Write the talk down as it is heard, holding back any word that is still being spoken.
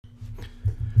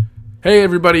Hey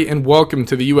everybody, and welcome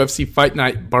to the UFC Fight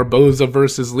Night Barboza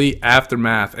versus Lee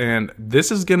Aftermath, and this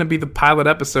is going to be the pilot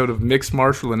episode of Mixed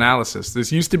Martial Analysis.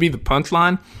 This used to be the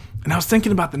Punchline, and I was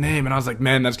thinking about the name, and I was like,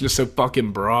 man, that's just so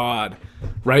fucking broad,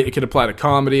 right? It could apply to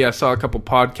comedy. I saw a couple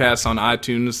podcasts on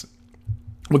iTunes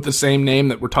with the same name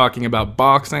that were talking about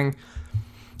boxing.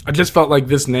 I just felt like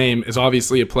this name is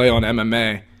obviously a play on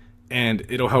MMA, and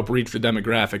it'll help reach the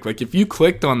demographic. Like, if you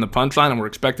clicked on the Punchline and were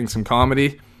expecting some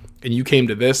comedy, and you came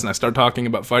to this and I start talking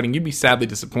about fighting, you'd be sadly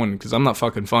disappointed because I'm not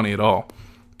fucking funny at all.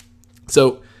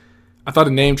 So I thought a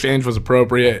name change was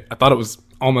appropriate. I thought it was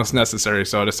almost necessary,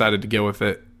 so I decided to go with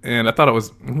it. And I thought it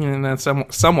was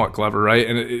somewhat clever, right?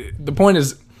 And the point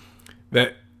is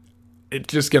that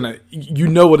it's just going to, you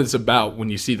know what it's about when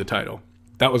you see the title.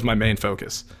 That was my main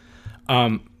focus.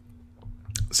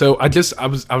 So I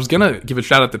was going to give a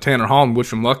shout out to Tanner Hall and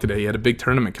wish him luck today. He had a big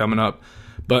tournament coming up,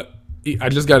 but I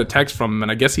just got a text from him,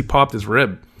 and I guess he popped his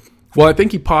rib. Well, I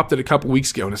think he popped it a couple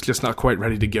weeks ago, and it's just not quite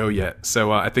ready to go yet.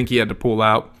 So I think he had to pull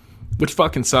out, which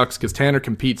fucking sucks because Tanner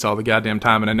competes all the goddamn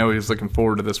time, and I know he was looking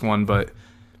forward to this one. But,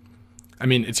 I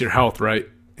mean, it's your health, right?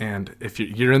 And if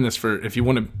you're in this if you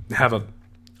want to have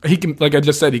he can, like I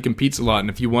just said, he competes a lot, and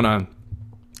if you want to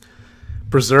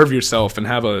preserve yourself and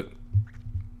have a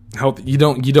health, you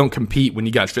don't compete when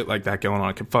you got shit like that going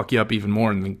on. It can fuck you up even more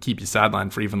and then keep you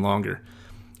sidelined for even longer.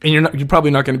 And you're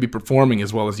probably not going to be performing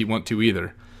as well as you want to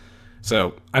either.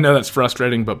 So I know that's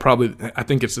frustrating, but I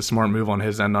think it's a smart move on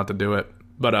his end not to do it.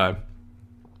 But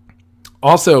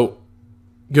also,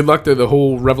 good luck to the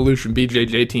whole Revolution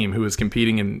BJJ team who is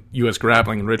competing in U.S.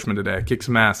 grappling in Richmond today. Kick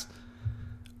some ass.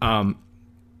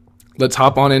 Let's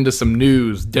hop on into some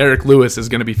news. Derek Lewis is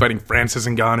going to be fighting Francis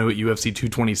Ngannou at UFC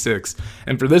 226.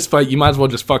 And for this fight, you might as well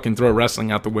just fucking throw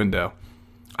wrestling out the window.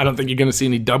 I don't think you're going to see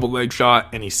any double leg shot,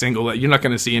 any single leg. You're not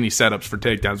going to see any setups for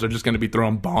takedowns. They're just going to be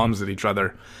throwing bombs at each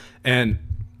other. And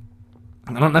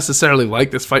I don't necessarily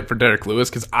like this fight for Derek Lewis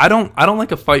because I don't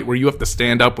like a fight where you have to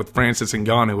stand up with Francis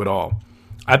Ngannou at all.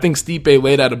 I think Stipe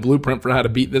laid out a blueprint for how to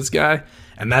beat this guy,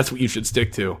 and that's what you should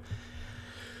stick to.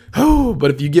 Oh,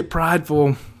 but if you get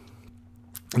prideful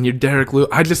and you're Derek Lewis,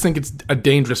 I just think it's a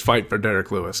dangerous fight for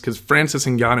Derek Lewis because Francis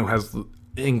Ngannou has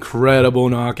incredible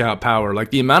knockout power.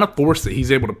 Like, the amount of force that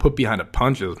he's able to put behind a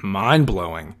punch is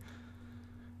mind-blowing.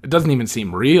 It doesn't even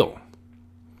seem real.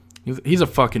 He's a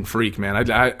fucking freak, man.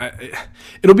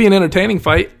 It'll be an entertaining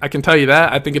fight, I can tell you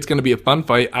that. I think it's going to be a fun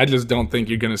fight. I just don't think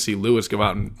you're going to see Lewis go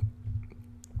out and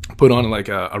put on like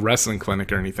a wrestling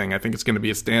clinic or anything. I think it's going to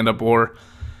be a stand-up war,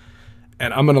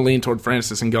 and I'm going to lean toward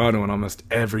Francis Ngannou in almost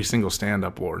every single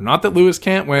stand-up war. Not that Lewis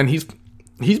can't win. He's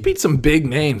beat some big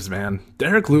names, man.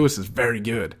 Derek Lewis is very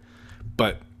good,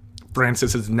 but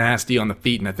Francis is nasty on the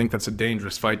feet, and I think that's a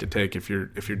dangerous fight to take if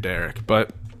you're Derek.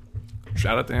 But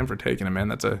shout out to him for taking it,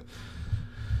 man.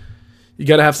 You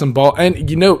got to have some ball, and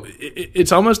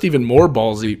it's almost even more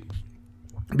ballsy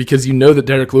because you know that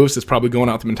Derek Lewis is probably going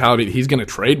out with the mentality that he's going to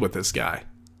trade with this guy.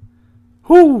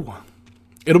 Whoo!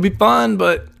 It'll be fun,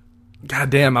 but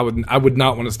goddamn, I would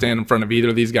not want to stand in front of either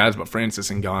of these guys. But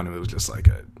Francis Ngannou was just like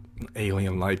a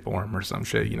alien life form or some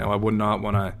shit. I would not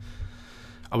want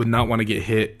to get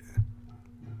hit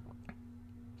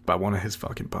by one of his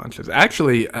fucking punches.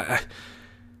 Actually,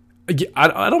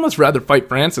 I'd almost rather fight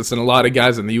Francis than a lot of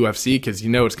guys in the UFC because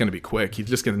it's going to be quick. He's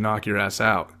just going to knock your ass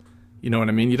out. You know what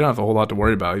I mean? You don't have a whole lot to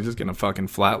worry about. He's just going to fucking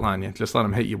flatline you. Just let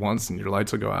him hit you once and your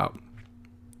lights will go out.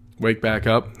 Wake back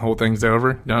up. Whole thing's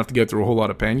over. You don't have to go through a whole lot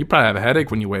of pain. You probably have a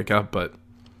headache when you wake up, but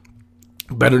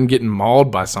better than getting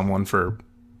mauled by someone for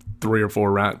 3 or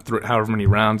 4 rounds, however many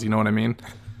rounds, you know what I mean?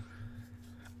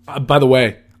 By the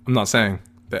way, I'm not saying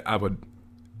that I would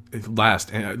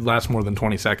last more than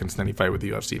 20 seconds in any fight with a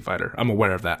UFC fighter. I'm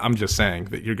aware of that. I'm just saying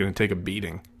that you're going to take a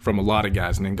beating from a lot of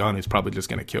guys, and Ngannou's probably just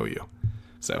going to kill you.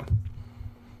 So,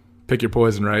 pick your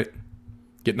poison, right?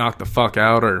 Get knocked the fuck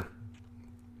out or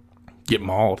get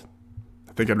mauled.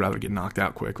 I think I'd rather get knocked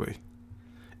out quickly.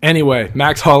 Anyway,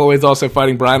 Max Holloway's also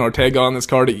fighting Brian Ortega on this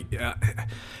card.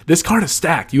 This card is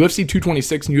stacked. UFC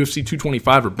 226 and UFC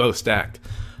 225 are both stacked.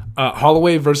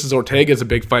 Holloway versus Ortega is a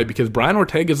big fight because Brian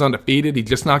Ortega is undefeated. He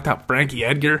just knocked out Frankie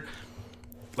Edgar,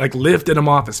 lifted him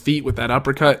off his feet with that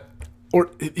uppercut.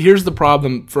 Here's the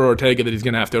problem for Ortega that he's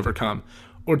going to have to overcome.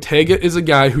 Ortega is a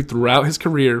guy who throughout his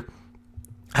career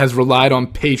has relied on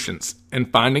patience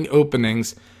and finding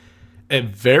openings at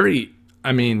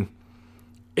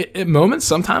at moments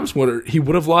sometimes where he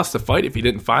would have lost the fight if he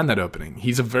didn't find that opening.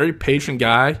 He's a very patient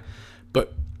guy,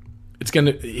 but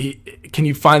can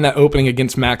you find that opening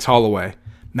against Max Holloway?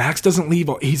 Max doesn't leave.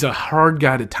 He's a hard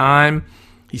guy to time.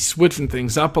 He's switching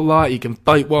things up a lot. He can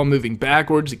fight while moving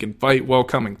backwards. He can fight while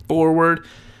coming forward.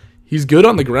 He's good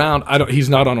on the ground. He's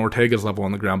not on Ortega's level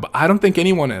on the ground, but I don't think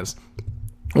anyone is.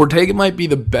 Ortega might be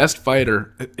the best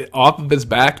fighter off of his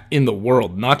back in the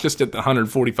world, not just at the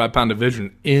 145-pound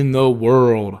division, in the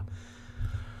world.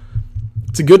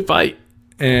 It's a good fight,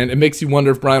 and it makes you wonder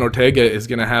if Brian Ortega is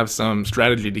going to have some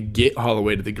strategy to get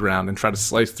Holloway to the ground and try to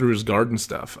slice through his guard and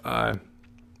stuff. I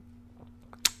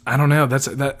don't know. That's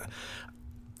that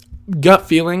gut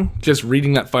feeling, just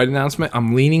reading that fight announcement,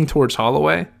 I'm leaning towards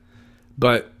Holloway,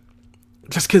 but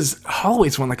just because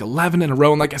Holloway's won like 11 in a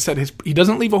row, and like I said, he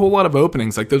doesn't leave a whole lot of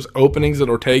openings. Like those openings that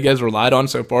Ortega has relied on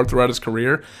so far throughout his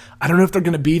career, I don't know if they're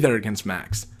going to be there against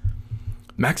Max.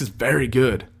 Max is very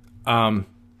good. Yeah,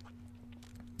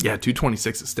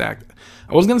 226 is stacked.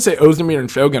 I was going to say Ozdemir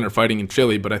and Shogun are fighting in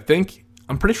Chile, but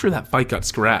I'm pretty sure that fight got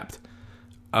scrapped.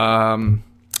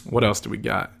 What else do we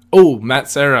got? Oh, Matt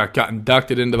Serra got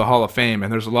inducted into the Hall of Fame,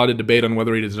 and there's a lot of debate on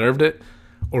whether he deserved it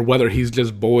or whether he's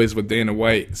just boys with Dana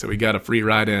White, so he got a free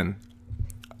ride in.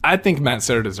 I think Matt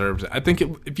Serra deserves it. I think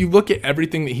if you look at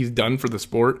everything that he's done for the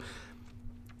sport,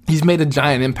 he's made a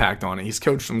giant impact on it. He's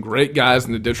coached some great guys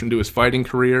in addition to his fighting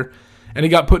career, and he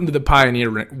got put into the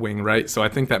pioneer wing, right? So I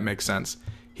think that makes sense.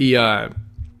 He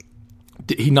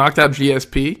knocked out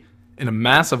GSP in a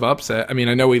massive upset. I mean,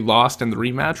 I know he lost in the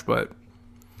rematch, but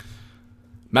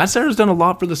Matt Serra's done a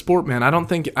lot for the sport, man.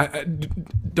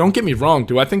 Don't get me wrong.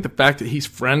 Do I think the fact that he's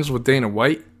friends with Dana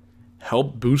White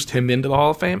helped boost him into the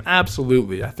Hall of Fame?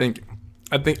 Absolutely. I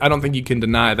don't think you can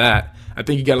deny that. I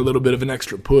think he got a little bit of an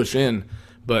extra push in,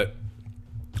 but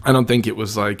I don't think it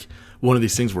was like one of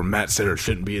these things where Matt Serra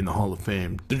shouldn't be in the Hall of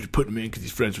Fame. They're just putting him in because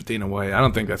he's friends with Dana White. I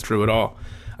don't think that's true at all.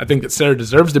 I think that Serra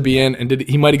deserves to be in, and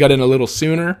he might have got in a little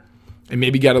sooner and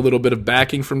maybe got a little bit of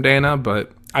backing from Dana,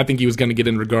 but I think he was going to get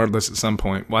in regardless at some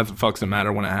point. Why the fuck does it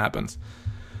matter when it happens?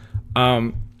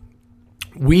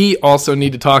 We also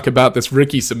need to talk about this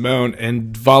Ricky Simone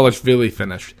and Dvalishvili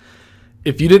finish.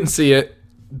 If you didn't see it,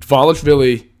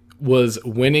 Dvalishvili was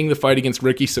winning the fight against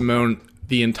Ricky Simone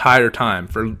the entire time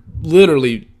for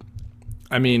literally,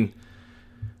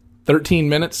 13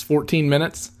 minutes, 14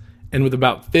 minutes. And with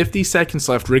about 50 seconds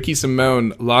left, Ricky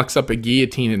Simone locks up a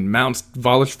guillotine and mounts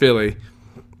Dvalishvili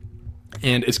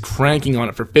and is cranking on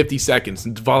it for 50 seconds.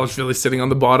 And Dvalishvili's sitting on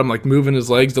the bottom, like moving his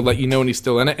legs to let you know when he's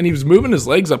still in it. And he was moving his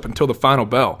legs up until the final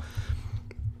bell.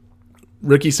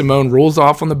 Ricky Simone rolls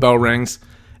off when the bell rings,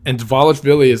 and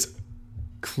Dvalishvili is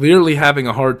clearly having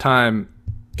a hard time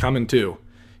coming to.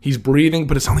 He's breathing,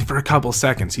 but it's only for a couple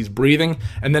seconds. He's breathing,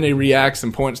 and then he reacts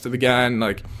and points to the guy and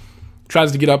like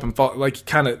tries to get up and fall. Like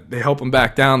they help him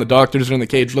back down. The doctors are in the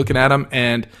cage looking at him,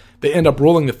 and they end up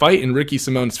rolling the fight in Ricky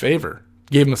Simone's favor.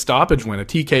 Gave him a stoppage win, a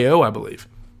TKO, I believe.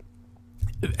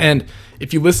 And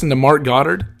if you listen to Mark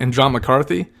Goddard and John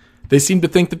McCarthy, they seem to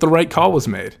think that the right call was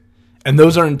made. And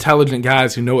those are intelligent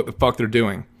guys who know what the fuck they're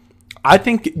doing. I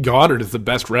think Goddard is the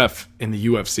best ref in the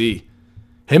UFC.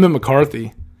 Him and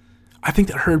McCarthy. I think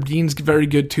that Herb Dean's very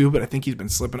good too, but I think he's been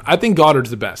slipping. I think Goddard's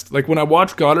the best. Like when I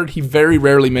watch Goddard, he very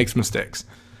rarely makes mistakes.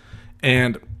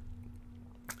 And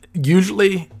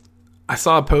usually, I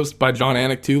saw a post by John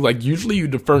Anik too, like usually you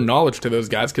defer knowledge to those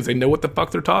guys because they know what the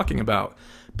fuck they're talking about.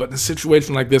 But in a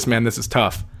situation like this, man, this is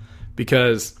tough.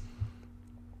 Because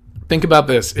think about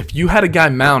this. If you had a guy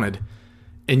mounted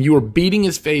and you were beating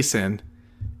his face in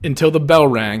until the bell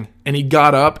rang and he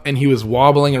got up and he was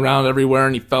wobbling around everywhere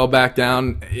and he fell back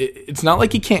down, it's not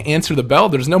like he can't answer the bell.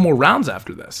 There's no more rounds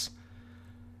after this.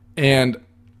 And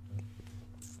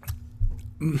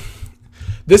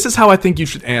this is how I think you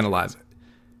should analyze it.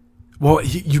 Well,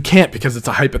 you can't because it's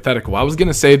a hypothetical. I was going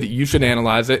to say that you should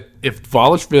analyze it if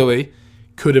Dvalishvili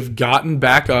could have gotten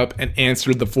back up and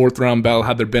answered the fourth round bell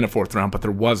had there been a fourth round, but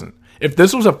there wasn't. If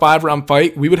this was a 5-round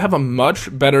fight, we would have a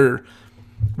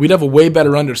way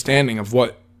better understanding of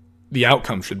what the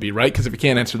outcome should be, right? Because if you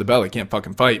can't answer the bell, you can't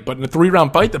fucking fight. But in a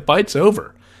 3-round fight, the fight's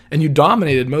over. And you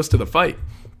dominated most of the fight.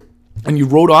 And you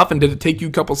rode off, and did it take you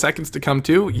a couple seconds to come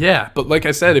to? Yeah. But like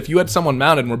I said, if you had someone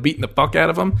mounted and were beating the fuck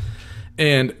out of them,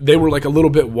 and they were like a little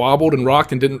bit wobbled and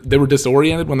rocked and they were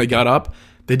disoriented when they got up,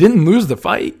 they didn't lose the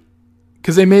fight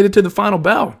because they made it to the final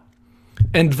bell.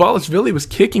 And Dvalishvili was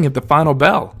kicking at the final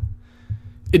bell.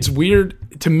 It's weird.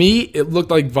 To me, it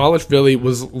looked like Dvalishvili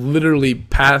was literally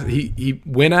past. He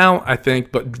went out, I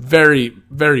think, but very,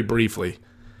 very briefly.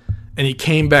 And he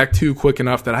came back too quick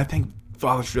enough that I think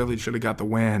Dvalishvili should have got the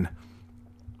win.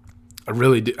 I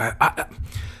really do. I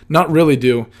not really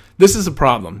do. This is a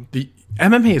problem. The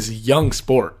MMA is a young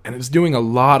sport, and it's doing a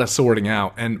lot of sorting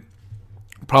out. And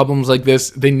problems like this,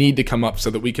 they need to come up so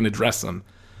that we can address them.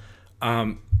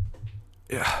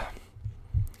 Yeah.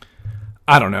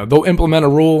 I don't know. They'll implement a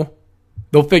rule.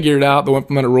 They'll figure it out, they'll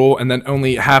implement a rule, and then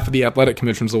only half of the athletic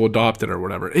commissions will adopt it or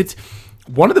whatever. It's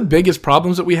one of the biggest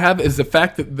problems that we have is the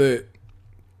fact that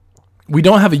we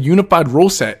don't have a unified rule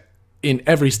set in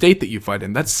every state that you fight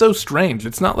in. That's so strange.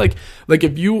 It's not like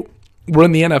if you were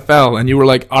in the NFL and you were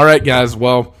like, all right, guys,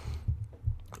 well,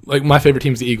 like my favorite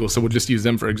team's the Eagles, so we'll just use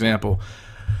them for example.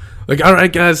 Like, all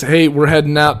right, guys, hey, we're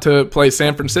heading out to play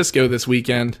San Francisco this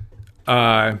weekend.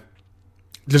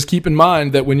 Just keep in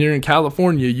mind that when you're in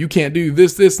California, you can't do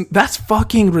this. That's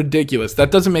fucking ridiculous. That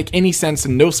doesn't make any sense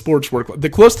in no sports work. The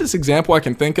closest example I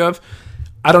can think of,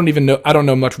 I don't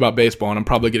know much about baseball, and I'm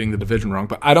probably getting the division wrong,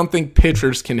 but I don't think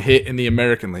pitchers can hit in the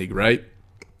American League, right?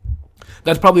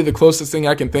 That's probably the closest thing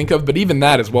I can think of, but even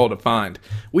that is well defined.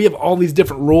 We have all these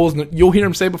different rules, and you'll hear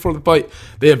them say before the fight,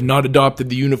 they have not adopted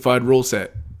the unified rule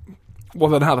set. Well,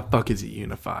 then how the fuck is it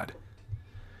unified?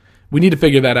 We need to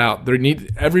figure that out.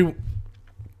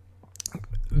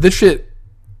 This shit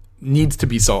needs to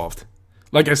be solved.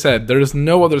 Like I said, there is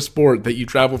no other sport that you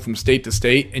travel from state to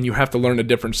state and you have to learn a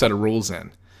different set of rules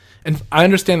in. And I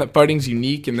understand that fighting's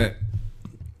unique and that,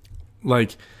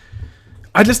 like,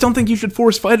 I just don't think you should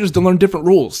force fighters to learn different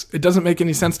rules. It doesn't make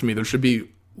any sense to me. There should be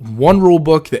one rule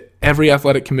book that every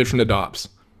athletic commission adopts.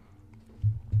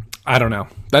 I don't know.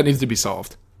 That needs to be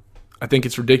solved. I think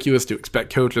it's ridiculous to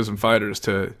expect coaches and fighters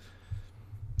to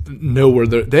know where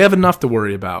they have enough to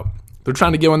worry about. They're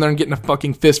trying to go in there and get in a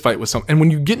fucking fist fight with someone. And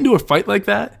when you get into a fight like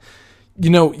that,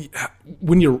 you know,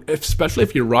 especially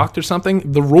if you're rocked or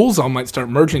something, the rules all might start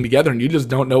merging together and you just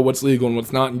don't know what's legal and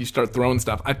what's not, and you start throwing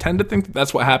stuff. I tend to think that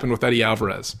that's what happened with Eddie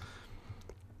Alvarez.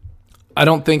 I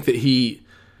don't think he's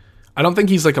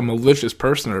like a malicious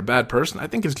person or a bad person. I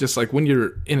think it's just like when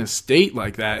you're in a state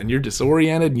like that and you're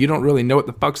disoriented and you don't really know what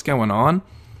the fuck's going on,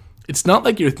 it's not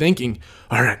like you're thinking,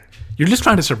 all right, you're just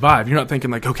trying to survive. You're not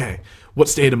thinking like, okay, what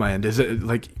state am I in? Is it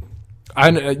like,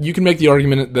 you can make the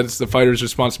argument that it's the fighter's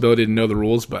responsibility to know the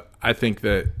rules, but I don't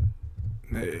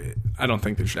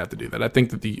think they should have to do that. I think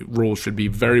that the rules should be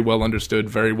very well understood,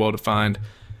 very well defined,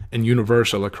 and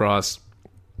universal across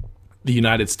the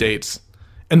United States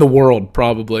and the world,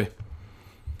 probably.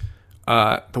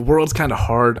 The world's kind of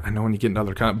hard. I know when you get into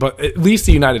other but at least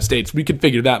the United States, we could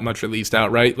figure that much at least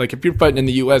out, right? Like if you're fighting in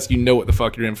the U.S., you know what the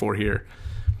fuck you're in for here.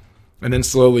 And then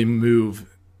slowly move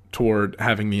toward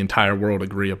having the entire world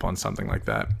agree upon something like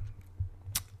that.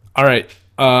 All right.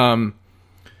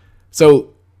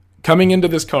 So coming into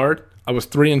this card, I was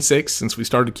 3-6 since we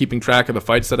started keeping track of the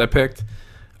fights that I picked.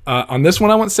 On this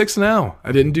one, I went 6-0.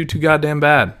 I didn't do too goddamn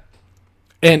bad.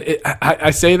 And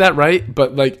I say that right,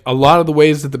 but like a lot of the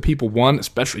ways that the people won,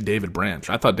 especially David Branch,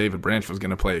 I thought David Branch was going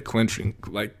to play a clinch and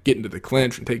like get into the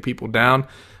clinch and take people down.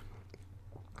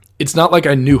 It's not like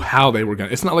I knew how they were going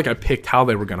to. It's not like I picked how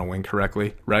they were going to win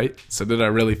correctly, right? So did I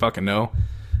really fucking know?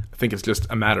 I think it's just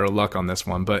a matter of luck on this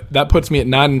one. But that puts me at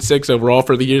 9-6 overall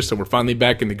for the year, so we're finally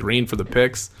back in the green for the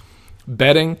picks.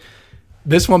 Betting,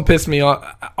 this one pissed me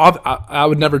off. I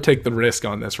would never take the risk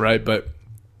on this, right? But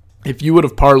if you would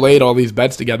have parlayed all these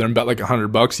bets together and bet like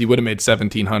 $100, you would have made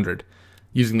 $1,700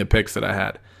 using the picks that I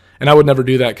had. And I would never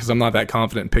do that because I'm not that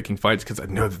confident in picking fights because I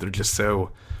know that they're just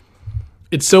so...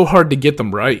 It's so hard to get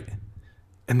them right.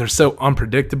 And they're so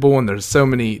unpredictable and there's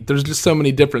just so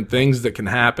many different things that can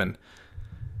happen.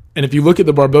 And if you look at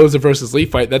the Barboza versus Lee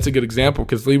fight, that's a good example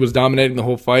because Lee was dominating the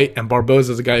whole fight and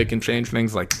Barboza's a guy who can change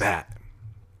things like that.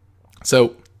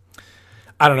 So,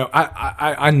 I don't know.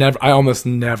 I almost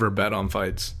never bet on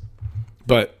fights.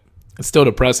 But it's still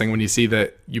depressing when you see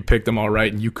that you picked them all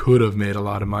right and you could have made a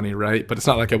lot of money, right? But it's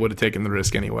not like I would have taken the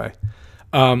risk anyway.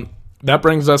 That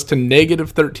brings us to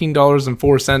negative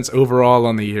 $13.04 overall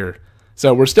on the year.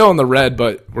 So we're still in the red,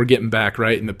 but we're getting back,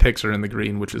 right? And the picks are in the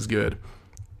green, which is good.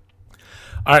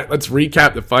 All right, let's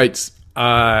recap the fights.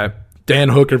 Dan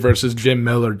Hooker versus Jim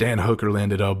Miller. Dan Hooker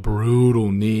landed a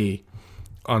brutal knee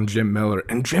on Jim Miller.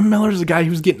 And Jim Miller's a guy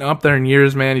who's getting up there in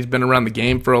years, man. He's been around the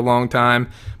game for a long time,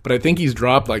 but I think he's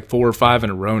dropped like 4 or 5 in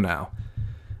a row now.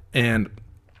 And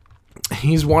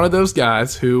he's one of those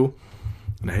guys who,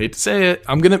 and I hate to say it,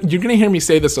 you're gonna hear me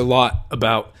say this a lot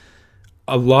about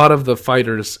a lot of the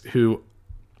fighters who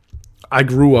I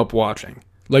grew up watching.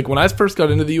 Like when I first got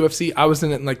into the UFC, I was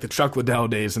in it in like the Chuck Liddell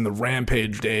days and the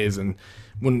Rampage days, and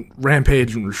when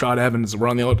Rampage and Rashad Evans were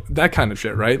on that kind of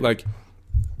shit, right? Like,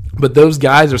 but those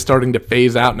guys are starting to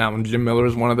phase out now, and Jim Miller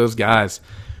is one of those guys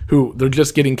who they're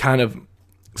just getting kind of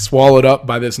swallowed up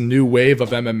by this new wave of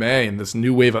MMA and this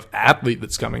new wave of athlete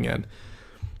that's coming in.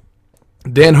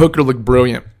 Dan Hooker looked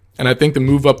brilliant, and I think the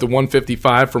move up to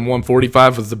 155 from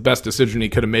 145 was the best decision he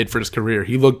could have made for his career.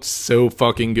 He looked so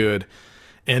fucking good,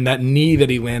 and that knee that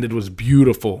he landed was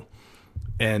beautiful.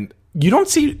 And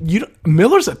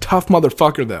Miller's a tough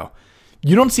motherfucker, though.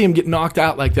 You don't see him get knocked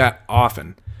out like that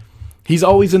often. He's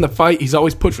always in the fight. He's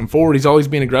always pushing forward. He's always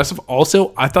being aggressive.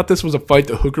 Also, I thought this was a fight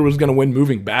that Hooker was going to win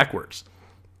moving backwards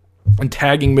and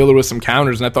tagging Miller with some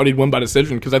counters, and I thought he'd win by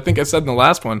decision because I think I said in the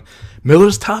last one,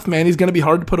 Miller's tough, man. He's going to be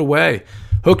hard to put away.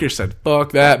 Hooker said,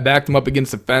 fuck that, backed him up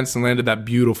against the fence and landed that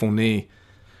beautiful knee.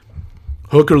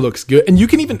 Hooker looks good. And you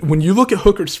can even, when you look at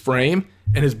Hooker's frame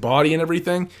and his body and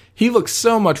everything, he looks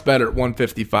so much better at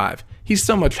 155. He's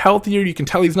so much healthier. You can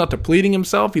tell he's not depleting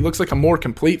himself. He looks like a more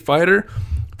complete fighter.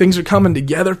 Things are coming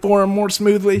together for him more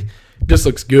smoothly. Just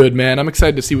looks good, man. I'm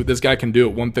excited to see what this guy can do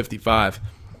at 155.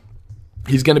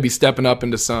 He's going to be stepping up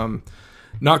into some,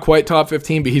 not quite top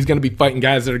 15, but he's going to be fighting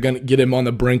guys that are going to get him on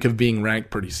the brink of being ranked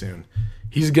pretty soon.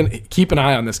 He's going to keep an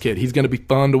eye on this kid. He's going to be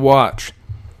fun to watch.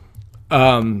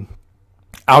 Aljamain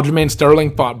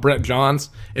Sterling fought Brett Johns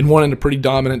and won in a pretty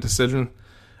dominant decision.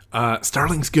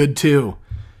 Sterling's good too.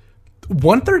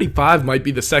 135 might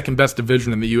be the second best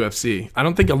division in the UFC. I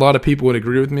don't think a lot of people would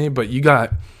agree with me, but you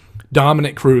got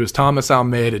Dominic Cruz, Thomas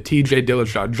Almeida, TJ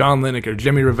Dillashaw, John Lineker,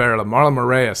 Jimmy Rivera, Marlon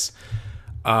Moraes,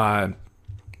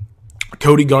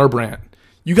 Cody Garbrandt.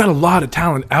 You got a lot of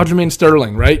talent. Aljamain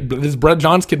Sterling, right? This Brett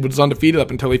Johns kid was undefeated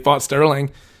up until he fought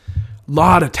Sterling.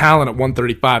 Lot of talent at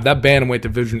 135. That bantamweight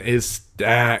division is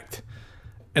stacked.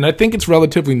 And I think it's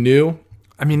relatively new.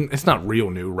 I mean, it's not real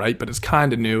new, right? But it's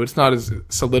kind of new. It's not as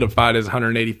solidified as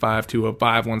 185,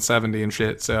 205, 170 and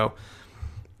shit. So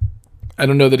I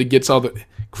don't know that it gets all the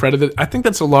credit. I think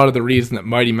that's a lot of the reason that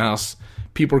Mighty Mouse,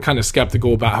 people are kind of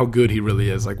skeptical about how good he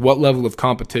really is. Like, what level of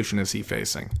competition is he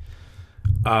facing?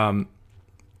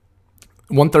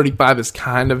 135 is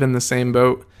kind of in the same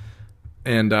boat.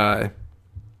 And I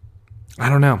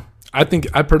don't know. I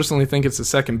personally think it's the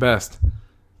second best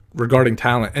regarding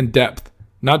talent and depth.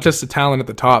 Not just the talent at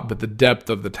the top, but the depth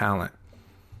of the talent.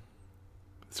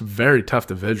 It's a very tough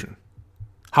division.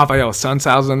 Rafael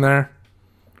Sunsal's in there.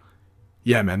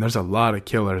 Yeah, man, there's a lot of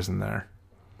killers in there.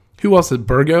 Who else is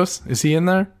Burgos? Is he in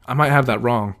there? I might have that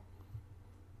wrong.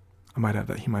 I might have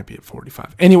that. He might be at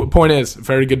 45. Anyway, point is,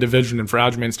 very good division, and for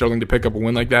Aljamain Sterling to pick up a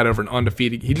win like that over an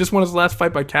undefeated, he just won his last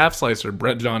fight by calf slicer.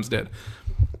 Brett Johns did.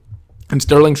 And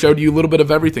Sterling showed you a little bit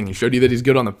of everything. He showed you that he's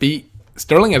good on the feet.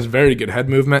 Sterling has very good head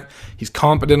movement. He's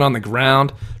competent on the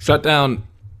ground. Shut down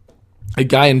a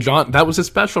guy in John. That was his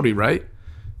specialty, right?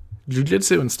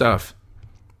 Jiu-jitsu and stuff.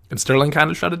 And Sterling kind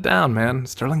of shut it down, man.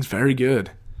 Sterling's very good.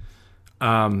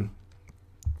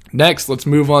 Next, let's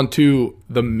move on to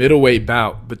the middleweight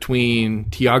bout between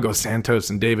Thiago Santos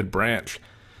and David Branch.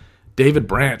 David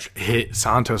Branch hit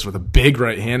Santos with a big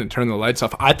right hand and turned the lights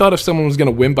off. I thought if someone was going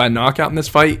to win by knockout in this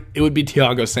fight, it would be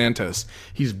Thiago Santos.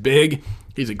 He's big.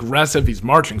 He's aggressive. He's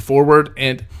marching forward.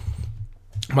 And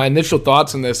my initial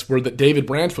thoughts on this were that David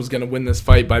Branch was going to win this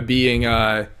fight by being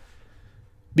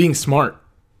smart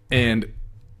and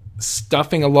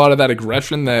stuffing a lot of that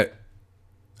aggression that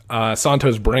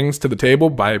Santos brings to the table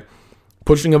by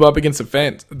pushing him up against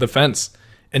the fence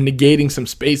and negating some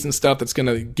space and stuff that's going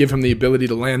to give him the ability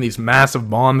to land these massive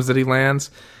bombs that he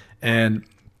lands. And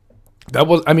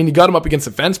he got him up against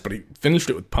the fence, but he finished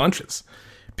it with punches.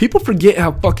 People forget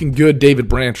how fucking good David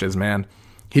Branch is, man.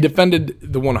 He defended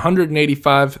the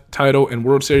 185 title in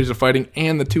World Series of Fighting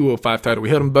and the 205 title. We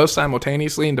held them both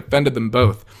simultaneously and defended them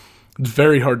both. It's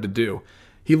very hard to do.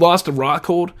 He lost to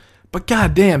Rockhold, but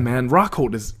goddamn, man,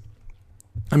 Rockhold is,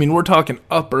 we're talking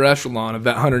upper echelon of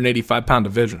that 185-pound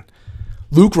division.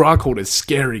 Luke Rockhold is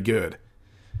scary good.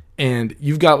 And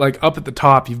you've got, up at the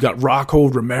top, you've got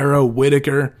Rockhold, Romero,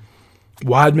 Whitaker.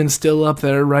 Weidman's still up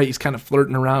there, right? He's kind of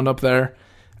flirting around up there.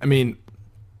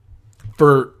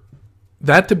 For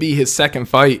that to be his second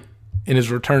fight in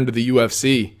his return to the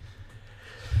UFC,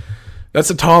 that's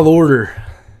a tall order.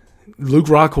 Luke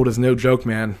Rockhold is no joke,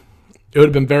 man. It would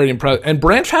have been very impressive. And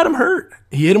Branch had him hurt.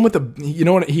 He hit him with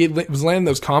he was landing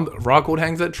those Rockhold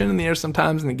hangs that chin in the air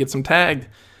sometimes and it gets him tagged.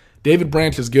 David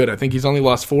Branch is good. I think he's only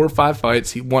lost 4 or 5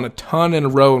 fights. He won a ton in a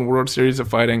row in World Series of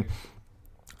Fighting.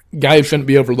 Guy who shouldn't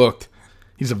be overlooked.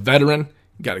 He's a veteran.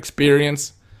 Got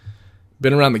experience.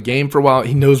 Been around the game for a while.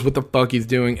 He knows what the fuck he's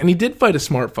doing. And he did fight a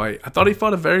smart fight. I thought he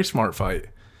fought a very smart fight.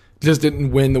 Just didn't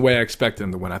win the way I expected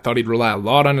him to win. I thought he'd rely a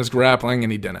lot on his grappling,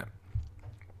 and he didn't.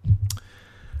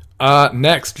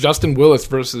 Next, Justin Willis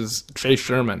versus Chase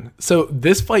Sherman. So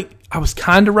this fight, I was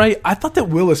kind of right. I thought that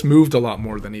Willis moved a lot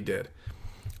more than he did.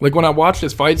 When I watched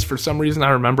his fights, for some reason I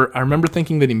remember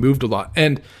thinking that he moved a lot.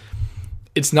 And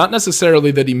it's not necessarily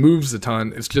that he moves a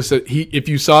ton. It's just that if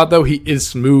you saw it though, he is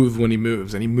smooth when he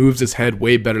moves, and he moves his head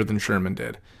way better than Sherman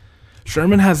did.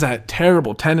 Sherman has that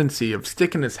terrible tendency of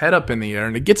sticking his head up in the air,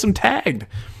 and it gets him tagged.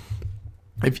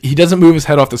 He doesn't move his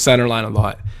head off the center line a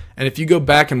lot. And if you go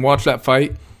back and watch that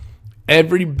fight,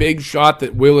 every big shot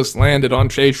that Willis landed on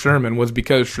Chase Sherman was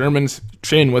because Sherman's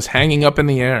chin was hanging up in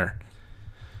the air.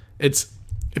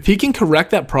 If he can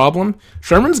correct that problem,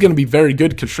 Sherman's going to be very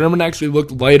good because Sherman actually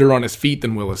looked lighter on his feet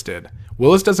than Willis did.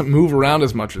 Willis doesn't move around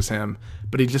as much as him,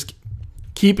 but he just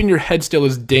keeping your head still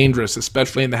is dangerous,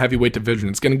 especially in the heavyweight division.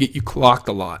 It's going to get you clocked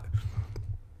a lot.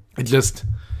 It just,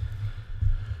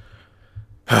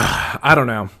 I don't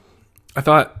know. I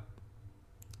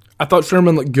thought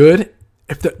Sherman looked good.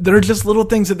 If there are just little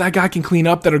things that guy can clean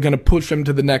up that are going to push him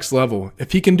to the next level.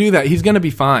 If he can do that, he's going to be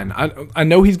fine. I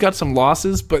know he's got some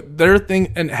losses, but there are things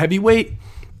in heavyweight,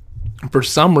 for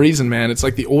some reason, man, it's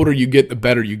like the older you get, the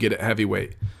better you get at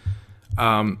heavyweight.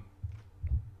 And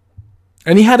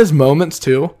he had his moments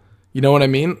too. You know what I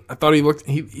mean? I thought he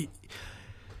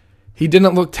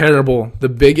didn't look terrible.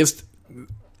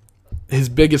 His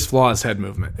biggest flaw is head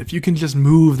movement. If you can just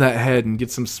move that head and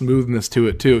get some smoothness to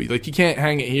it too. Like, you can't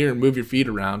hang it here and move your feet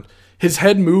around. His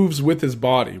head moves with his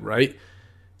body, right?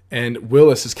 And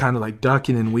Willis is kind of like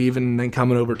ducking and weaving and then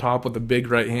coming over top with a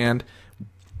big right hand.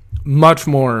 It's much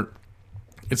more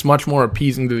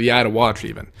appeasing to the eye to watch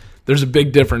even. There's a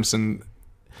big difference in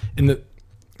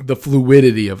the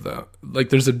fluidity of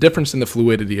there's a difference in the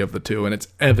fluidity of the two, and it's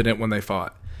evident when they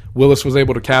fought. Willis was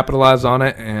able to capitalize on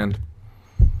it, and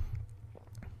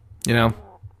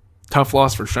tough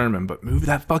loss for Sherman, but move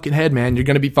that fucking head, man. You're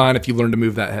going to be fine if you learn to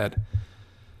move that head.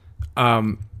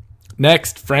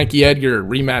 Next, Frankie Edgar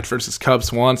rematch versus Cub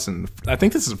Swanson. I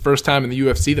think this is the first time in the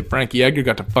UFC that Frankie Edgar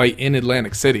got to fight in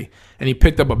Atlantic City, and he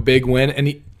picked up a big win,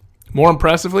 and more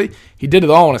impressively, he did it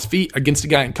all on his feet against a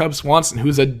guy in Cub Swanson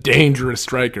who's a dangerous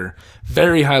striker.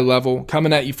 Very high level,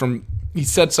 coming at you he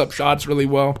sets up shots really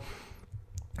well,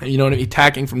 and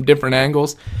attacking from different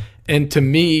angles. And to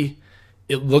me,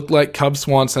 it looked like Cub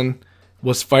Swanson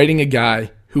was fighting a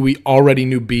guy who we already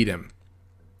knew beat him.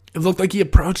 It looked like he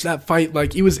approached that fight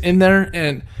like he was in there,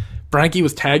 and Frankie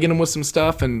was tagging him with some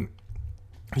stuff and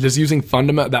just using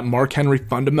that Mark Henry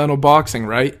fundamental boxing,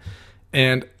 right?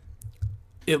 And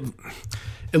it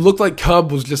looked like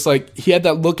Cub was just like, he had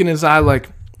that look in his eye like,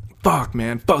 fuck,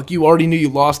 man, fuck, you already knew you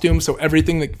lost to him, so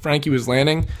everything that Frankie was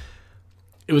landing,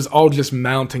 it was all just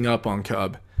mounting up on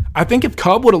Cub. I think if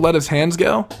Cub would have let his hands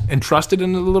go and trusted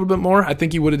in it a little bit more, I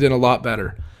think he would have done a lot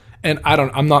better. And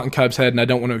I'm not in Cub's head, and I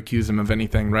don't want to accuse him of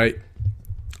anything, right?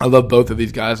 I love both of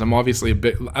these guys. I'm obviously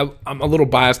I'm a little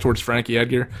biased towards Frankie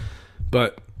Edgar,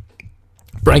 but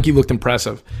Frankie looked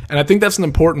impressive. And I think that's an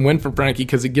important win for Frankie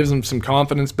because it gives him some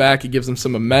confidence back, it gives him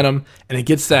some momentum, and it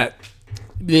gets that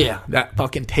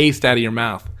fucking taste out of your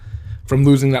mouth from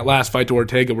losing that last fight to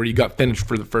Ortega where you got finished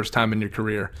for the first time in your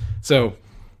career. So,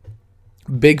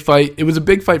 big fight. It was a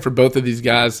big fight for both of these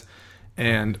guys,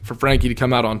 and for Frankie to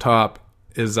come out on top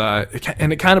is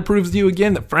and it kind of proves to you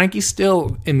again that Frankie's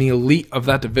still in the elite of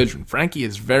that division. Frankie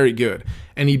is very good,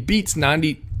 and he beats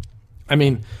he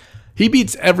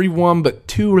beats everyone but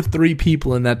 2 or 3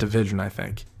 people in that division. I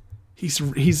think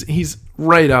he's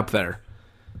right up there,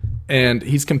 and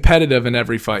he's competitive in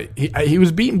every fight. He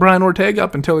was beating Brian Ortega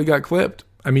up until he got clipped.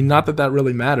 I mean, not that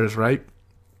really matters, right?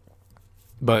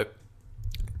 But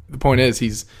the point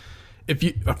is,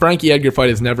 a Frankie Edgar fight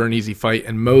is never an easy fight,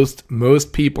 and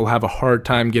most people have a hard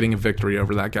time getting a victory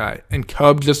over that guy. And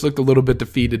Cub just looked a little bit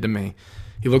defeated to me.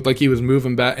 He looked like he was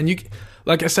moving back, and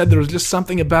like I said, there was just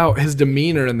something about his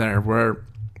demeanor in there where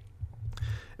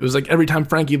it was like every time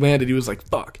Frankie landed, he was like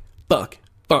fuck, fuck,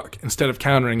 fuck. Instead of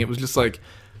countering, it was just like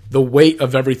the weight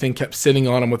of everything kept sitting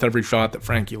on him with every shot that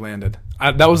Frankie landed.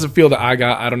 That was the feel that I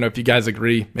got. I don't know if you guys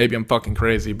agree. Maybe I'm fucking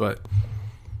crazy, but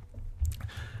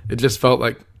it just felt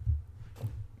like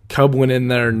Cub went in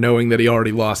there knowing that he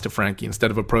already lost to Frankie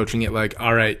instead of approaching it like,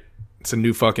 all right, it's a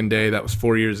new fucking day. That was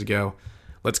 4 years ago.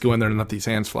 Let's go in there and let these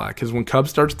hands fly. Because when Cub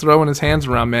starts throwing his hands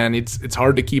around, man, it's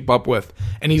hard to keep up with.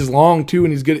 And he's long, too,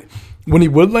 and he's good. When he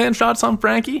would land shots on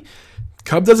Frankie,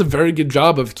 Cub does a very good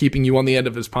job of keeping you on the end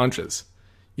of his punches.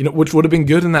 Which would have been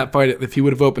good in that fight if he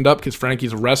would have opened up because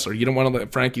Frankie's a wrestler. You don't want to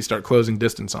let Frankie start closing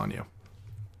distance on you.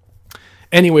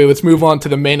 Anyway, let's move on to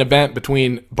the main event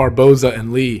between Barboza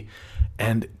and Lee.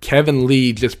 And Kevin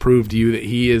Lee just proved to you that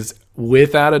he is,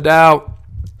 without a doubt,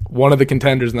 one of the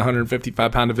contenders in the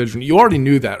 155-pound division. You already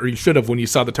knew that, or you should have when you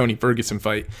saw the Tony Ferguson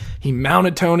fight. He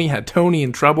mounted Tony, had Tony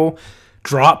in trouble,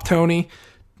 dropped Tony.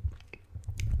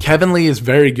 Kevin Lee is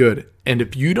very good. And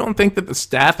if you don't think that the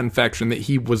staph infection that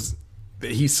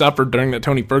he suffered during that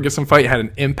Tony Ferguson fight had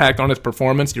an impact on his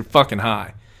performance, you're fucking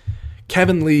high.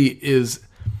 Kevin Lee is...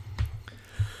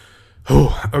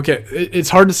 Oh, okay. It's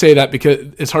hard to say that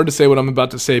because it's hard to say what I'm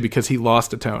about to say because he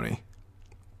lost to Tony.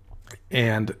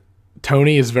 And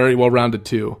Tony is very well-rounded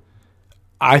too.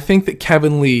 I think that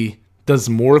Kevin Lee does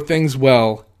more things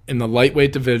well in the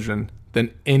lightweight division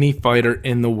than any fighter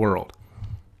in the world.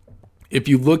 If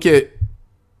you look at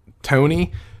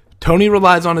Tony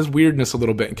relies on his weirdness a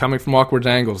little bit and coming from awkward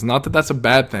angles. Not that that's a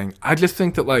bad thing. I just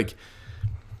think that, like,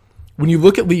 when you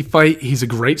look at Lee fight, he's a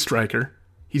great striker.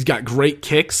 He's got great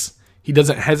kicks. He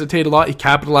doesn't hesitate a lot. He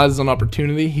capitalizes on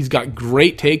opportunity. He's got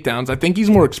great takedowns. I think he's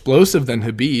more explosive than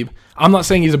Khabib. I'm not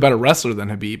saying he's a better wrestler than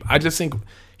Khabib. I just think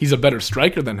he's a better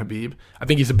striker than Khabib. I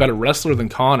think he's a better wrestler than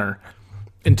Conor.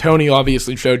 And Tony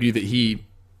obviously showed you that he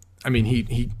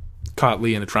caught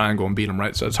Lee in a triangle and beat him,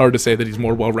 right? So it's hard to say that he's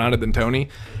more well-rounded than Tony.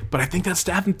 But I think that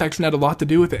staph infection had a lot to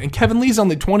do with it. And Kevin Lee's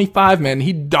only 25, man.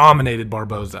 He dominated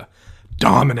Barboza.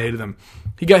 Dominated him.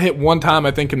 He got hit one time,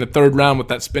 I think, in the third round with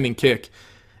that spinning kick.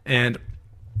 And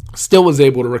still was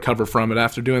able to recover from it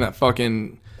after doing that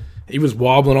fucking... He was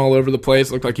wobbling all over the place.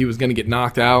 Looked like he was going to get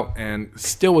knocked out. And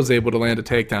still was able to land a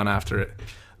takedown after it.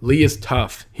 Lee is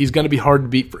tough. He's going to be hard to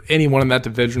beat for anyone in that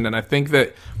division. And I think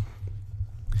that...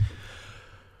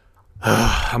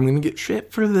 I'm going to get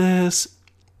shit for this.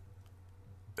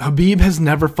 Khabib has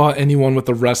never fought anyone with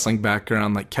a wrestling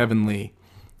background like Kevin Lee.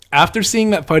 After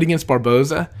seeing that fight against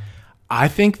Barboza, I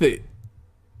think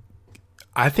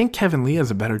Kevin Lee has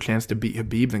a better chance to beat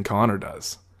Khabib than Conor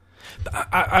does.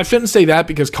 I shouldn't say that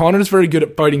because Conor's very good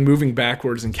at fighting moving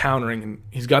backwards and countering, and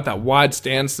he's got that wide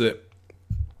stance and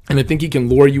I think he can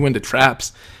lure you into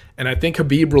traps. And I think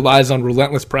Khabib relies on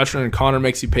relentless pressure, and Conor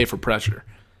makes you pay for pressure.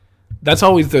 That's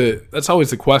always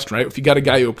the question, right? If you got a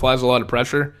guy who applies a lot of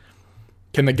pressure,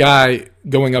 can the guy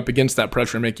going up against that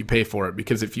pressure make you pay for it?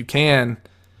 Because if you can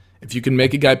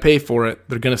make a guy pay for it,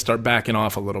 they're going to start backing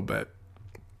off a little bit.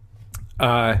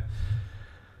 I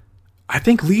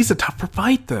think Lee's a tougher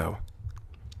fight, though.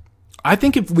 I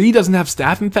think if Lee doesn't have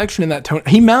staph infection in that Tony,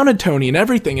 he mounted Tony and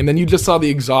everything, and then you just saw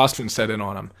the exhaustion set in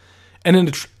on him. And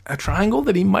in a triangle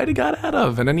that he might have got out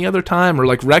of at any other time or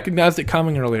like recognized it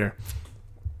coming earlier.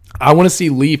 I want to see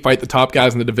Lee fight the top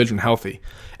guys in the division healthy.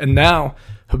 And now,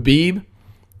 Khabib,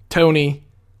 Tony,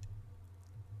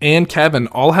 and Kevin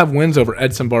all have wins over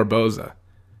Edson Barboza.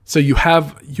 So you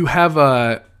have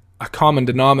a common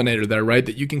denominator there, right?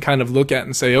 That you can kind of look at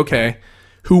and say, okay,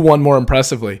 who won more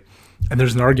impressively? And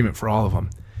there's an argument for all of them.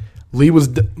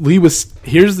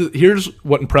 Here's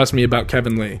what impressed me about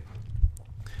Kevin Lee.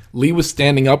 Lee was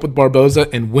standing up with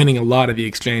Barboza and winning a lot of the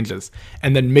exchanges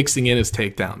and then mixing in his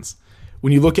takedowns.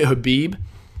 When you look at Khabib,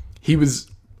 he was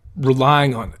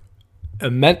relying on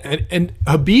and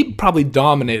Khabib probably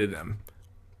dominated him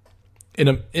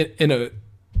in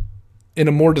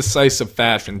a more decisive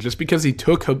fashion just because he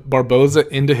took Barboza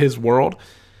into his world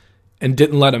and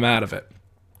didn't let him out of it.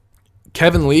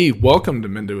 Kevin Lee welcomed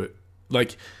him into it.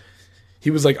 Like, he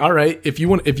was like, all right, if you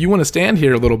want to stand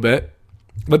here a little bit,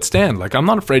 let's stand. Like, I'm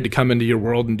not afraid to come into your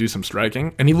world and do some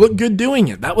striking. And he looked good doing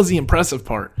it. That was the impressive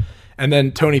part. And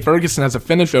then Tony Ferguson has a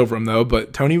finish over him, though.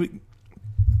 But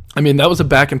that was a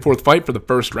back-and-forth fight for the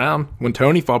first round when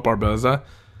Tony fought Barboza.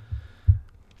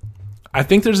 I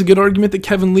think there's a good argument that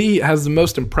Kevin Lee has the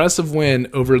most impressive win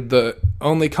over the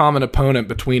only common opponent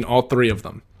between all three of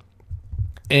them.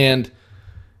 And,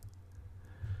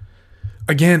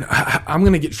 again, I'm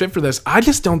going to get shit for this. I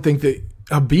just don't think that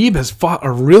Khabib has fought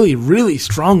a really, really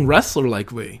strong wrestler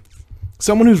like Lee.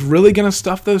 Someone who's really going to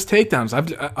stuff those takedowns.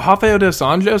 Rafael dos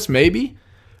Anjos, maybe.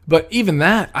 But even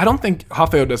that, I don't think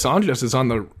Rafael dos Anjos is on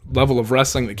the level of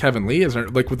wrestling that Kevin Lee is, or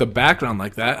like with a background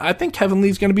like that. I think Kevin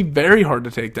Lee's going to be very hard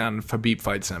to take down if Khabib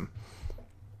fights him.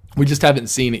 We just haven't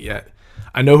seen it yet.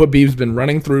 I know Khabib's been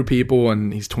running through people,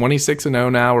 and he's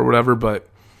 26-0 now or whatever, but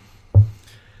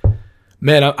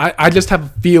man, I just have a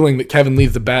feeling that Kevin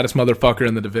Lee's the baddest motherfucker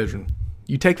in the division.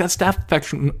 You take that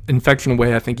staph infection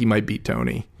away, I think he might beat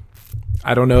Tony.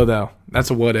 I don't know, though.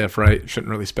 That's a what if, right? Shouldn't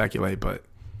really speculate, but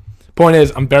point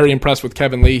is, I'm very impressed with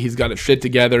Kevin Lee. He's got his shit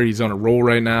together. He's on a roll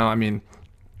right now. I mean,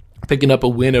 picking up a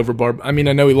win over I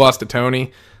know he lost to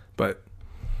Tony, but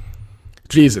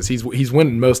Jesus, he's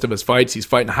winning most of his fights. He's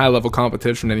fighting high-level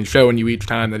competition, and he's showing you each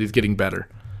time that he's getting better.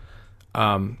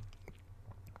 Yeah,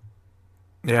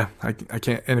 I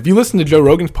can't. And if you listen to Joe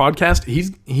Rogan's podcast,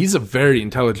 he's a very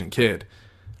intelligent kid,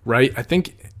 right? I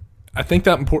think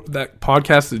that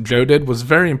podcast that Joe did was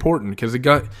very important because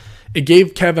it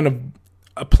gave Kevin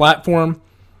a platform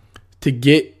to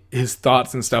get his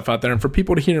thoughts and stuff out there, and for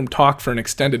people to hear him talk for an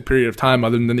extended period of time,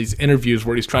 other than these interviews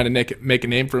where he's trying to make a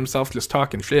name for himself, just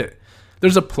talking shit.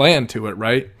 There's a plan to it,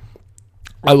 right?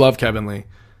 I love Kevin Lee.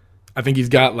 I think he's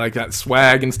got like that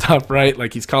swag and stuff, right?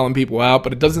 Like he's calling people out,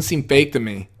 but it doesn't seem fake to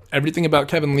me. Everything about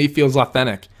Kevin Lee feels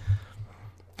authentic.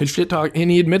 His shit talk,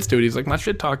 and he admits to it. He's like, my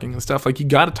shit talking and stuff. Like, you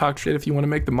got to talk shit if you want to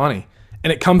make the money.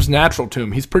 And it comes natural to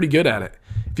him. He's pretty good at it.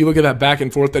 If you look at that back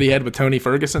and forth that he had with Tony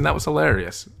Ferguson, that was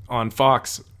hilarious on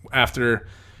Fox after.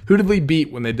 Who did Lee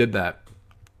beat when they did that?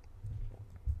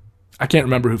 I can't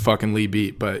remember who fucking Lee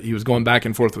beat, but he was going back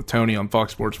and forth with Tony on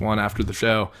Fox Sports 1 after the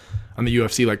show, on the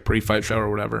UFC like pre-fight show or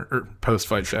whatever, or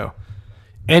post-fight show.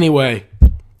 Anyway,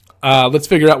 let's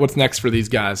figure out what's next for these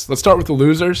guys. Let's start with the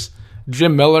losers.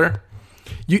 Jim Miller.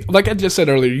 Like I just said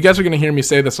earlier, you guys are going to hear me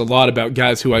say this a lot about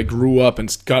guys who I grew up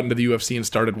and got into the UFC and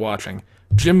started watching.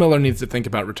 Jim Miller needs to think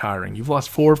about retiring. You've lost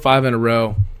 4 or 5 in a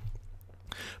row.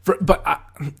 But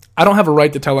I don't have a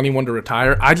right to tell anyone to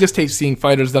retire. I just hate seeing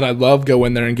fighters that I love go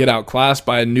in there and get outclassed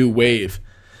by a new wave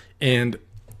and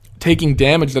taking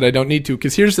damage that I don't need to.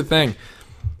 Because here's the thing.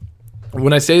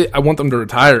 When I say I want them to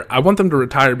retire, I want them to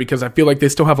retire because I feel like they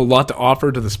still have a lot to offer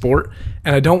to the sport,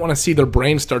 and I don't want to see their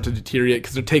brains start to deteriorate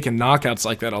because they're taking knockouts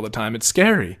like that all the time. It's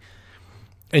scary.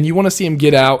 And you want to see them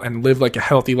get out and live like a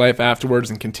healthy life afterwards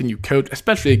and continue coach,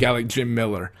 especially a guy like Jim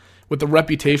Miller. With the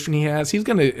reputation he has, he's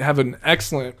going to have an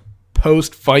excellent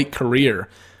post-fight career,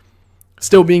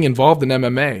 still being involved in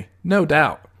MMA, no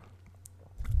doubt.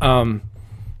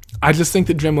 I just think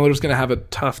that Jim Miller's going to have a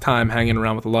tough time hanging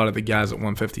around with a lot of the guys at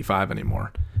 155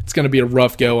 anymore. It's going to be a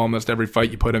rough go almost every fight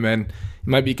you put him in.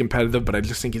 He might be competitive, but I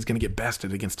just think he's going to get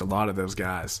bested against a lot of those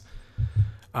guys.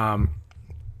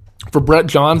 For Brett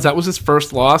Johns, that was his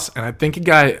first loss, and I think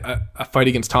a fight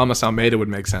against Thomas Almeida would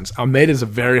make sense. Almeida is a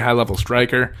very high-level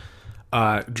striker.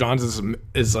 Johns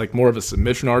is like more of a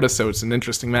submission artist, so it's an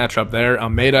interesting matchup there.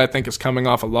 Almeida, I think, is coming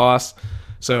off a loss,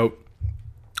 so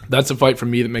that's a fight for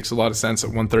me that makes a lot of sense at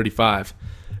 135.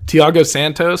 Thiago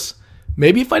Santos,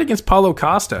 maybe a fight against Paulo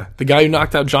Costa, the guy who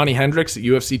knocked out Johnny Hendricks at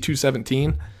UFC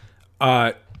 217.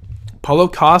 Paulo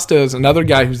Costa is another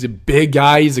guy who's a big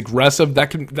guy. He's aggressive.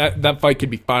 That fight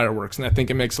could be fireworks, and I think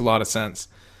it makes a lot of sense.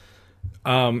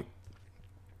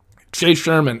 Jay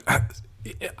Sherman,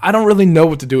 I don't really know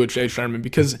what to do with Jay Sherman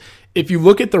because if you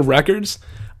look at the records,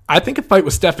 I think a fight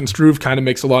with Stefan Struve kind of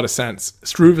makes a lot of sense.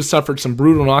 Struve has suffered some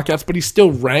brutal knockouts, but he's still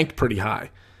ranked pretty high,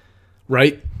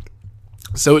 right?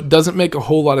 So it doesn't make a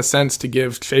whole lot of sense to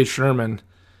give Jay Sherman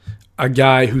a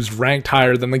guy who's ranked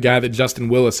higher than the guy that Justin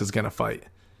Willis is going to fight.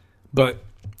 But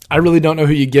I really don't know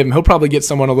who you give him. He'll probably get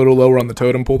someone a little lower on the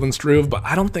totem pole than Struve, but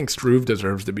I don't think Struve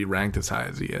deserves to be ranked as high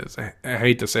as he is. I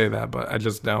hate to say that, but I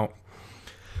just don't.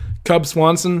 Cub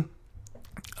Swanson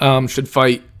should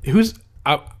fight.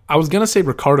 I was going to say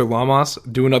Ricardo Lamas,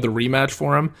 do another rematch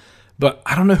for him, but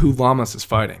I don't know who Lamas is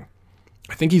fighting.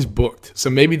 I think he's booked. So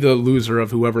maybe the loser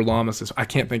of whoever Lamas is. I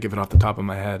can't think of it off the top of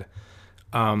my head.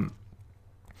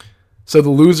 So the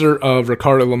loser of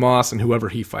Ricardo Lamas and whoever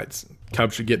he fights,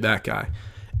 Cub should get that guy.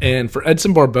 And for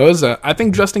Edson Barboza, I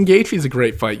think Justin Gaethje is a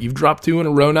great fight. You've dropped 2 in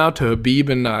a row now to Habib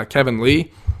and Kevin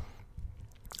Lee.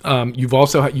 You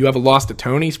have a loss to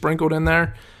Tony sprinkled in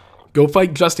there. Go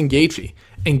fight Justin Gaethje.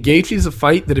 And Gaethje's a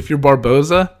fight that if you're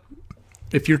Barboza,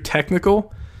 if you're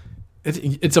technical,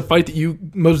 it's a fight that you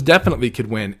most definitely could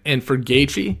win. And for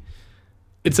Gaethje,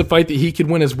 it's a fight that he could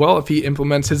win as well if he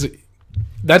implements his.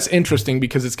 That's interesting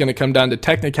because it's going to come down to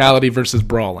technicality versus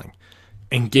brawling.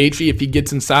 And Gaethje, if he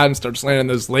gets inside and starts landing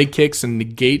those leg kicks and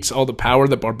negates all the power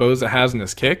that Barboza has in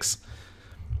his kicks,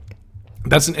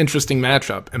 that's an interesting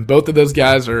matchup. And both of those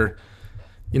guys are,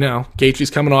 Gaethje's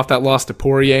coming off that loss to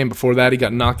Poirier, and before that he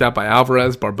got knocked out by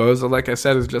Alvarez. Barboza, like I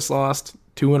said, has just lost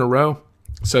 2 in a row.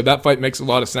 So that fight makes a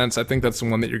lot of sense. I think that's the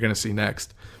one that you're going to see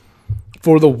next.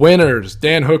 For the winners,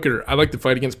 Dan Hooker, I like to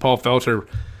fight against Paul Felter.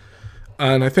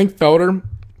 And I think Felter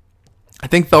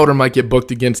might get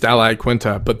booked against Ally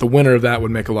Quinta, but the winner of that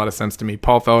would make a lot of sense to me.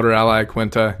 Paul Felter, Ally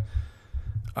Quinta,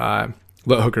 let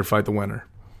Hooker fight the winner.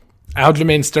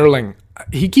 Aljamain Sterling,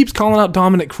 he keeps calling out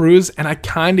Dominic Cruz, and I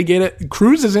kind of get it.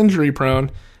 Cruz is injury prone,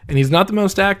 and he's not the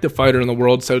most active fighter in the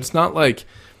world, so it's not like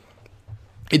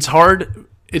it's hard.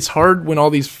 It's hard when all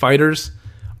these fighters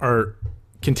are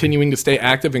continuing to stay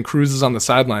active, and Cruz is on the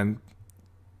sideline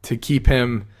to keep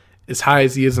him as high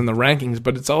as he is in the rankings.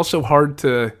 But it's also hard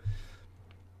to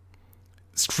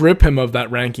strip him of that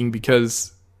ranking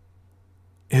because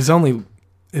his only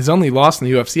loss in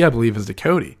the UFC, I believe, is to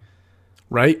Cody,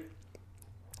 right?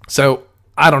 So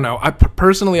I don't know.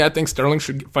 Personally, I think Sterling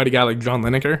should fight a guy like John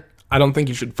Lineker. I don't think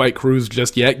he should fight Cruz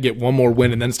just yet, get one more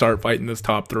win, and then start fighting this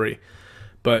top 3.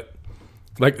 But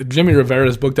like Jimmy Rivera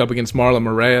is booked up against Marlon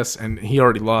Moraes, and he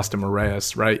already lost to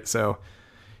Moraes, right? So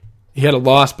he had a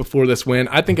loss before this win.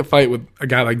 I think a fight with a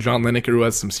guy like John Lineker, who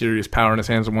has some serious power in his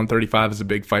hands at 135, is a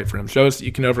big fight for him. Show us that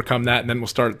you can overcome that, and then we'll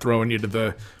start throwing you to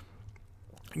the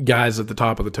guys at the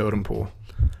top of the totem pole.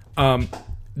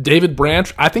 David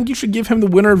Branch, I think you should give him the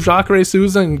winner of Jacare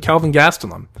Souza and Kelvin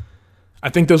Gastelum. I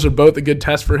think those are both a good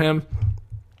test for him.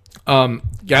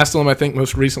 Gastelum, I think,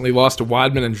 most recently lost to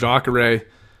Weidman and Jacare.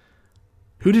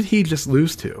 Who did he just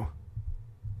lose to?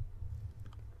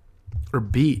 Or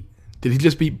beat? Did he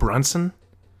just beat Brunson?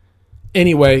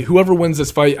 Anyway, whoever wins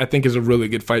this fight, I think, is a really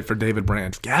good fight for David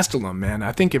Branch. Gastelum, man.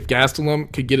 I think if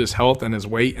Gastelum could get his health and his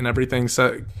weight and everything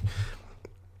set,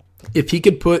 if he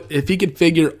could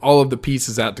figure all of the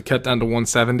pieces out to cut down to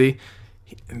 170,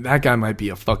 that guy might be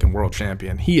a fucking world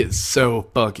champion. He is so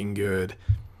fucking good.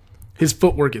 His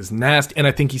footwork is nasty, and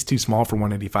I think he's too small for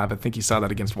 185. I think he saw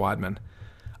that against Weidman.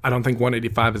 I don't think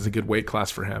 185 is a good weight class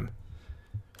for him.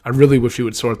 I really wish he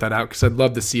would sort that out because I'd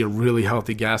love to see a really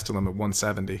healthy Gastelum at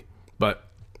 170. But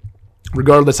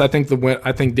regardless, I think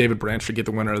David Branch should get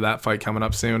the winner of that fight coming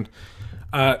up soon.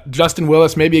 Justin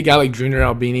Willis, maybe a guy like Junior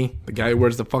Albini, the guy who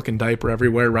wears the fucking diaper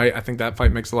everywhere, right? I think that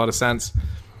fight makes a lot of sense.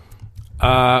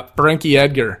 Frankie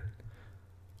Edgar.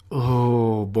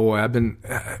 Oh, boy.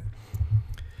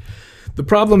 The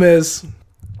problem is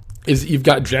you've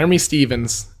got Jeremy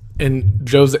Stevens and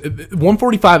Jose.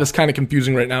 145 is kind of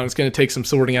confusing right now, and it's going to take some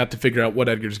sorting out to figure out what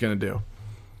Edgar's going to do.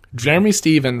 Jeremy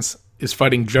Stevens is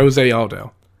fighting Jose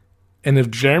Aldo. And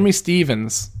if Jeremy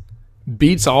Stevens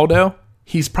beats Aldo,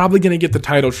 he's probably going to get the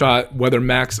title shot whether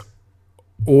Max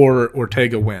or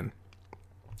Ortega win.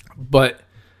 But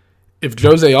if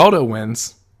Jose Aldo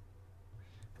wins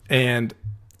and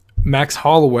Max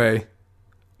Holloway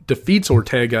defeats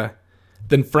Ortega,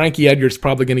 then Frankie Edgar's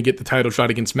probably going to get the title shot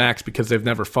against Max because they've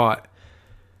never fought.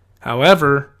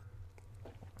 However,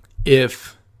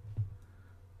 if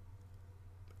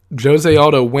Jose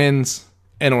Aldo wins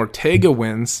and Ortega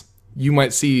wins, you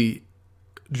might see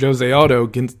Jose Aldo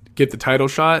get the title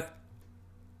shot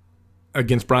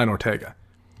against Brian Ortega.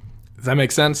 Does that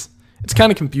make sense? It's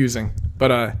kind of confusing,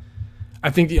 but I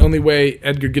think the only way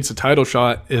Edgar gets a title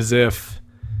shot is if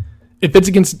it's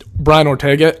against Brian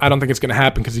Ortega. I don't think it's going to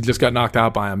happen because he just got knocked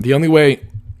out by him. The only way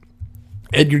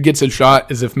Edgar gets a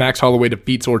shot is if Max Holloway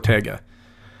defeats Ortega.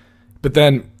 But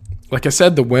then, like I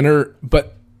said,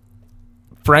 but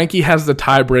Frankie has the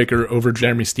tiebreaker over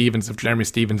Jeremy Stevens if Jeremy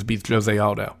Stevens beats Jose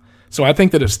Aldo. So I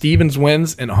think that if Stevens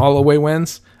wins and Holloway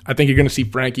wins, I think you're going to see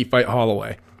Frankie fight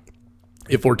Holloway.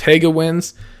 If Ortega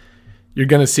wins, you're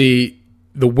going to see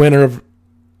the winner of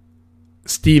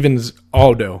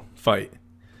Stevens-Aldo fight.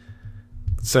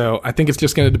 So I think it's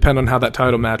just going to depend on how that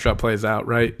title matchup plays out,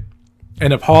 right?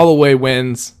 And if Holloway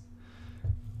wins,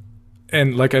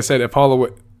 and like I said, if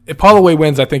Holloway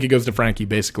wins, I think it goes to Frankie,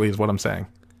 basically, is what I'm saying.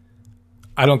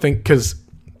 I don't think, because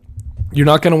you're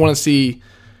not going to want to see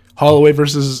Holloway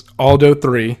versus Aldo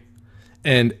 3,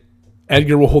 and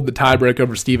Edgar will hold the tiebreak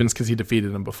over Stevens because he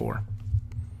defeated him before.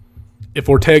 If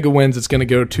Ortega wins, it's going to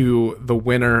go to the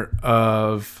winner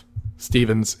of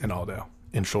Stevens and Aldo,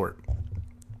 in short.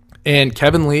 And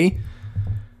Kevin Lee,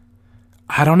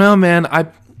 I don't know, man.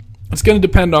 It's going to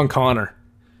depend on Conor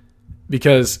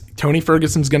because Tony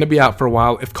Ferguson's going to be out for a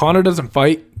while. If Conor doesn't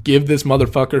fight, give this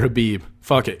motherfucker Khabib.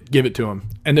 Fuck it. Give it to him.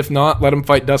 And if not, let him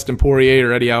fight Dustin Poirier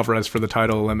or Eddie Alvarez for the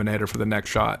title eliminator for the next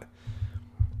shot.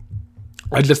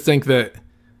 I just think that,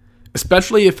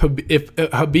 especially if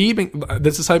Khabib,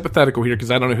 this is hypothetical here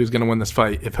because I don't know who's going to win this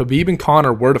fight. If Khabib and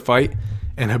Conor were to fight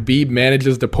and Khabib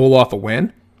manages to pull off a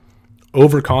win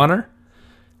over Conor,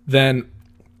 then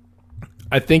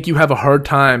I think you have a hard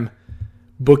time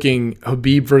booking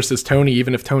Khabib versus Tony,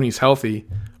 even if Tony's healthy,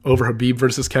 over Khabib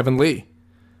versus Kevin Lee.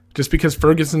 Just because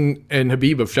Ferguson and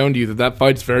Khabib have shown to you that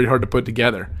fight's very hard to put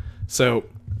together. So,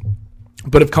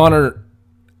 but if Conor,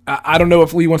 I don't know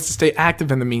if Lee wants to stay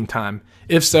active in the meantime.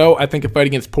 If so, I think a fight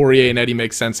against Poirier and Eddie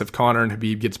makes sense if Conor and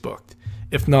Khabib gets booked.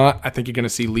 If not, I think you're going to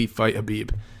see Lee fight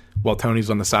Khabib while Tony's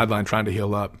on the sideline trying to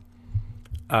heal up.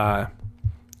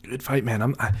 Good fight,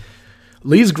 man.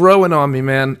 Lee's growing on me,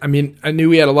 man. I mean, I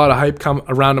knew he had a lot of hype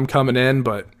around him coming in,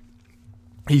 but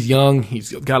he's young.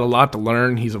 He's got a lot to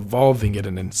learn. He's evolving at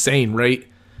an insane rate.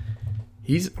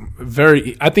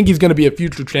 I think he's going to be a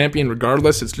future champion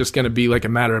regardless. It's just going to be like a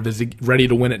matter of, is he ready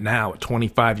to win it now at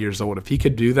 25 years old? If he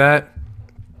could do that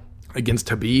against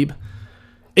Khabib,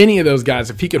 any of those guys,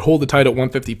 if he could hold the title at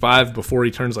 155 before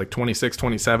he turns like 26,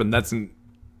 27, that's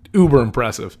uber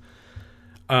impressive.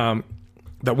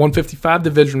 That 155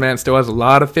 division, man, still has a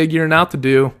lot of figuring out to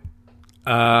do.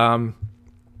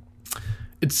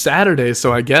 It's Saturday,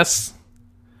 so I guess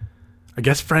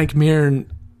Frank Mir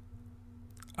and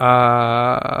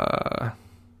oh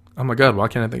my god, why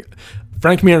can't I think?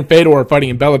 Frank Mir and Fedor are fighting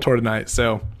in Bellator tonight,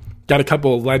 so Got a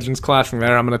couple of legends clashing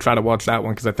there. I'm going to try to watch that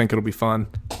one because I think it'll be fun.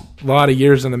 A lot of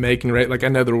years in the making, right? Like, I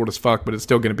know they're old as fuck, but it's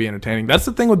still going to be entertaining. That's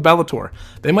the thing with Bellator.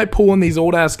 They might pull in these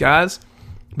old-ass guys,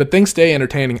 but things stay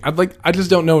entertaining. I just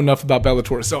don't know enough about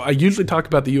Bellator. So I usually talk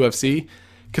about the UFC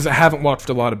because I haven't watched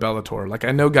a lot of Bellator. Like,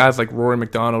 I know guys like Rory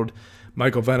McDonald,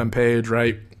 Michael Venom Page,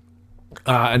 right?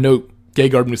 I know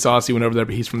Gegard Mousasi went over there,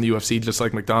 but he's from the UFC just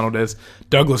like McDonald is.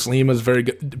 Douglas Lima is very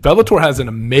good. Bellator has an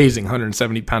amazing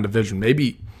 170-pound division.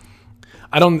 Maybe...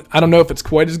 I don't know if it's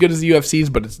quite as good as the UFC's,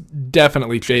 but it's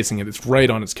definitely chasing it. It's right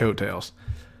on its coattails.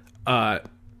 Who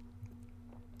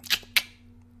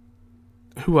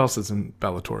else is in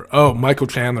Bellator? Oh, Michael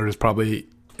Chandler is probably,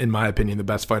 in my opinion, the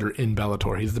best fighter in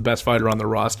Bellator. He's the best fighter on the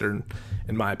roster,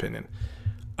 in my opinion.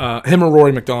 Him or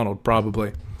Rory McDonald,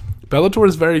 probably. Bellator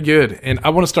is very good, and I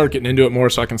want to start getting into it more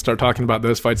so I can start talking about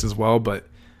those fights as well, but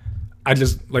I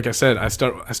just, like I said, I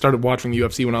started watching the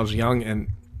UFC when I was young, and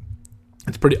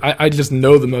it's pretty. I just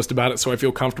know the most about it, so I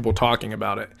feel comfortable talking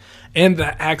about it. And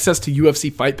the access to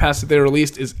UFC Fight Pass that they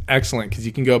released is excellent because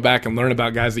you can go back and learn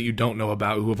about guys that you don't know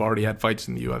about who have already had fights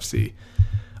in the UFC.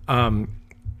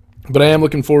 But I am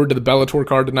looking forward to the Bellator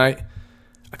card tonight.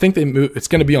 I think it's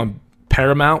going to be on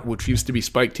Paramount, which used to be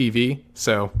Spike TV.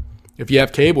 So if you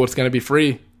have cable, it's going to be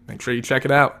free. Make sure you check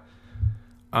it out.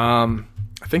 I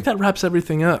think that wraps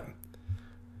everything up.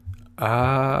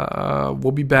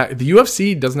 We'll be back. The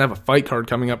UFC doesn't have a fight card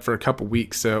coming up for a couple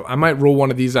weeks, so I might roll one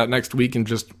of these out next week and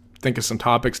just think of some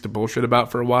topics to bullshit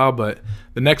about for a while, but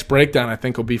the next breakdown I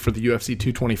think will be for the UFC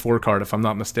 224 card, if I'm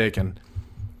not mistaken.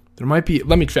 There might be,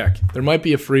 let me check. There might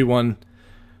be a free one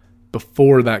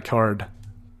before that card,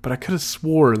 but I could have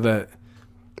swore that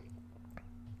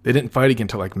they didn't fight again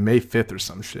until like May 5th or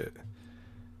some shit.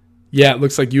 Yeah, it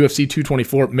looks like UFC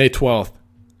 224, May 12th.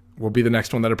 Will be the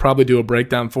next one that I'll probably do a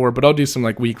breakdown for, but I'll do some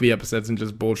like weekly episodes and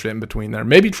just bullshit in between there.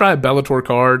 Maybe try a Bellator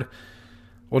card.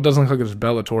 Well, it doesn't look like it's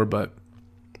Bellator, but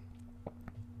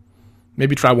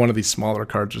maybe try one of these smaller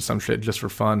cards or some shit just for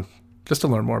fun, just to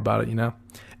learn more about it, you know?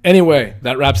 Anyway,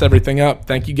 that wraps everything up.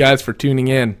 Thank you guys for tuning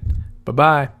in.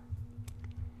 Bye-bye.